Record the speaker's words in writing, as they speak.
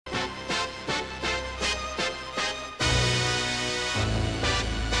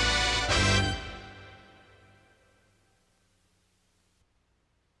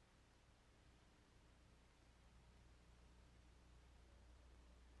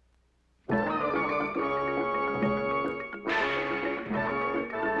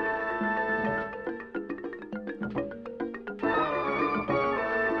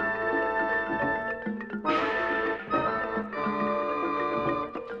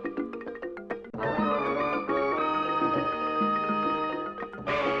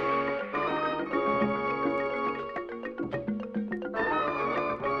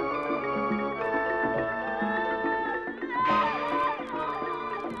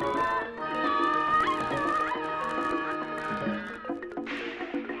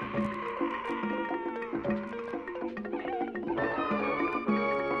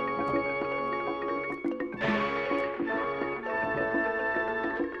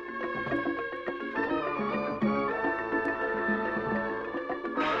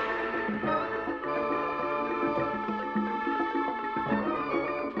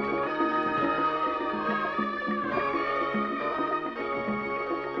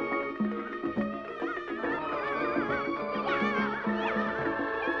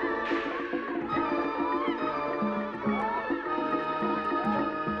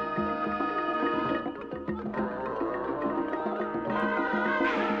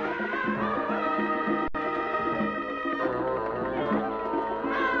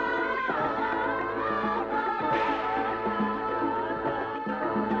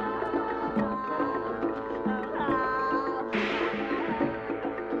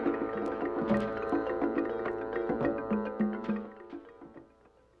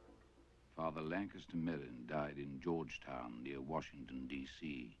Georgetown near Washington,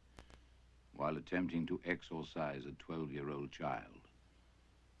 D.C., while attempting to exorcise a 12-year-old child,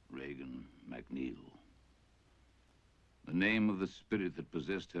 Regan McNeil. The name of the spirit that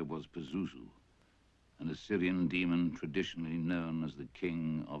possessed her was Pazuzu, an Assyrian demon traditionally known as the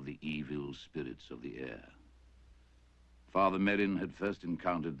king of the evil spirits of the air. Father Merrin had first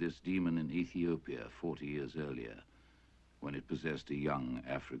encountered this demon in Ethiopia 40 years earlier, when it possessed a young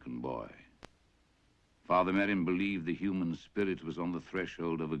African boy. Father Merrin believed the human spirit was on the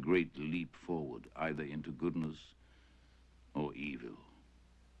threshold of a great leap forward, either into goodness or evil.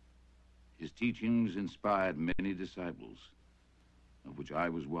 His teachings inspired many disciples, of which I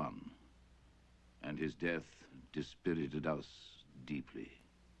was one, and his death dispirited us deeply.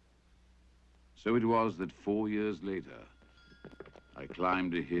 So it was that 4 years later, I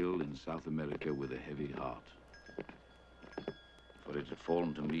climbed a hill in South America with a heavy heart, for it had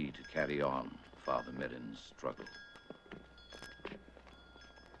fallen to me to carry on Father Merrin's struggle.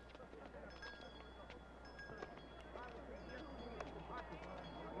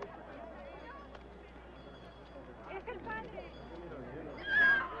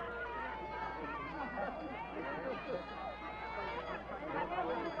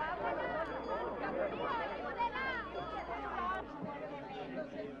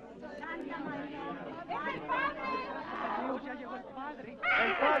 Ya llegó el padre.